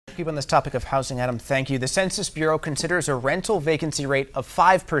keep on this topic of housing, Adam. Thank you. The Census Bureau considers a rental vacancy rate of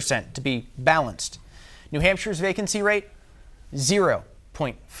 5% to be balanced. New Hampshire's vacancy rate,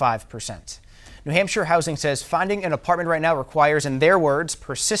 0.5%. New Hampshire Housing says finding an apartment right now requires, in their words,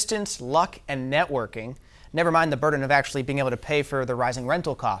 persistence, luck, and networking. Never mind the burden of actually being able to pay for the rising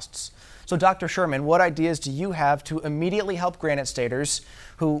rental costs. So, Dr. Sherman, what ideas do you have to immediately help Granite Staters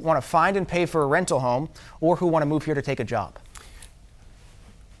who want to find and pay for a rental home or who want to move here to take a job?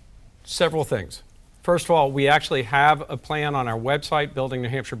 Several things. First of all, we actually have a plan on our website, Building New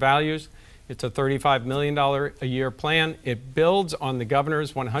Hampshire Values. It's a $35 million a year plan. It builds on the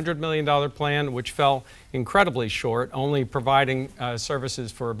governor's $100 million plan, which fell incredibly short, only providing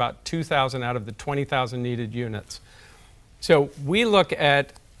services for about 2,000 out of the 20,000 needed units. So we look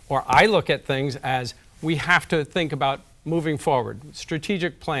at, or I look at things as we have to think about moving forward,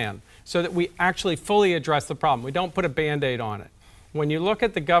 strategic plan, so that we actually fully address the problem. We don't put a Band-Aid on it. When you look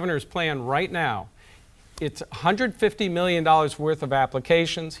at the governor's plan right now, it's $150 million worth of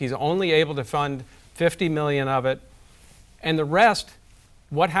applications. He's only able to fund $50 million of it. And the rest,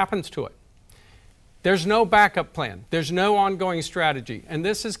 what happens to it? There's no backup plan. There's no ongoing strategy. And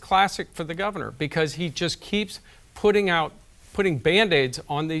this is classic for the governor because he just keeps putting Band-Aids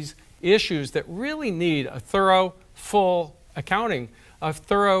on these issues that really need a thorough, full accounting, a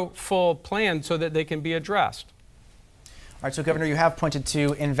thorough, full plan so that they can be addressed. All right, so Governor, you have pointed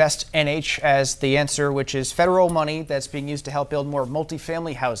to Invest NH as the answer, which is federal money that's being used to help build more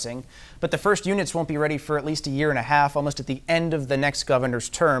multifamily housing. But the first units won't be ready for at least a year and a half, almost at the end of the next governor's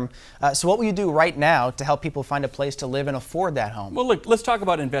term. So what will you do right now to help people find a place to live and afford that home? Well, look, let's talk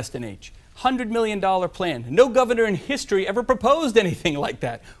about Invest NH. $100 million plan. No governor in history ever proposed anything like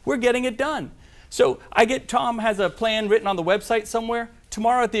that. We're getting it done. So Tom has a plan written on the website somewhere.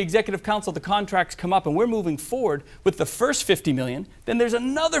 Tomorrow at the Executive Council, the contracts come up and we're moving forward with the first $50 million. Then there's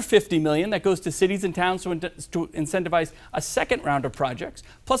another $50 million that goes to cities and towns to incentivize a second round of projects.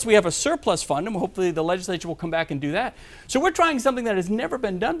 Plus we have a surplus fund and hopefully the legislature will come back and do that. So we're trying something that has never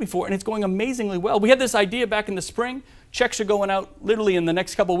been done before and it's going amazingly well. We had this idea back in the spring. Checks are going out literally in the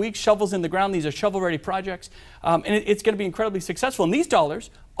next couple of weeks. Shovels in the ground. These are shovel-ready projects. And it's going to be incredibly successful. And these dollars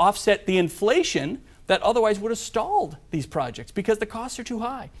offset the inflation that otherwise would have stalled these projects because the costs are too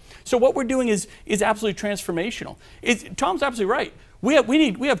high. So what we're doing is absolutely transformational. Tom's absolutely right. We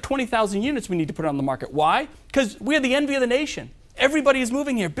have 20,000 units we need to put on the market. Why? Because we are the envy of the nation. Everybody is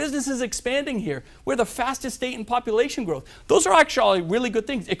moving here. Business is expanding here. We're the fastest state in population growth. Those are actually really good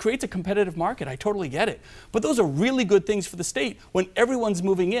things. It creates a competitive market. I totally get it. But those are really good things for the state when everyone's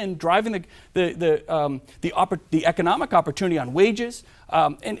moving in, driving the economic opportunity on wages.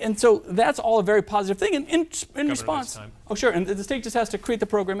 And so that's all a very positive thing. And in response, oh sure, and the state just has to create the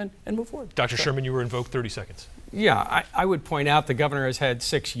program and move forward. Dr. Sherman, you were invoked 30 seconds. Yeah, I would point out the governor has had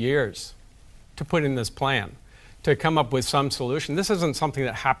 6 years to put in this plan, to come up with some solution. This isn't something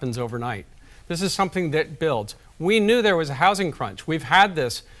that happens overnight. This is something that builds. We knew there was a housing crunch. We've had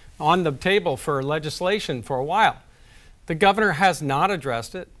this on the table for legislation for a while. The governor has not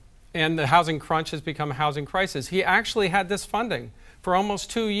addressed it, and the housing crunch has become a housing crisis. He actually had this funding for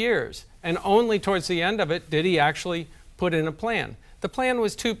almost 2 years, and only towards the end of it did he actually put in a plan. The plan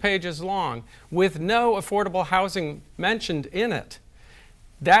was 2 pages long with no affordable housing mentioned in it.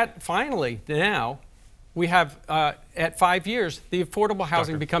 That finally now we have, at 5 years, the affordable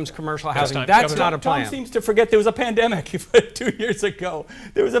housing becomes commercial housing. That's not a plan. Tom seems to forget there was a pandemic 2 years ago.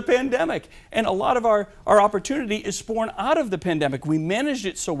 There was a pandemic. And a lot of our opportunity is spawned out of the pandemic. We managed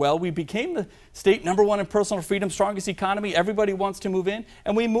it so well. We became the state #1 in personal freedom, strongest economy. Everybody wants to move in.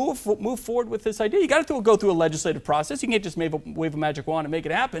 And we move forward with this idea. You got to go through a legislative process. You can't just wave a magic wand and make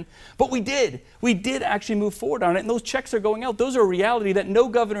it happen. But we did. We did actually move forward on it. And those checks are going out. Those are a reality that no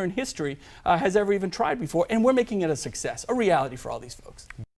governor in history has ever even tried before, and we're making it a success, a reality for all these folks.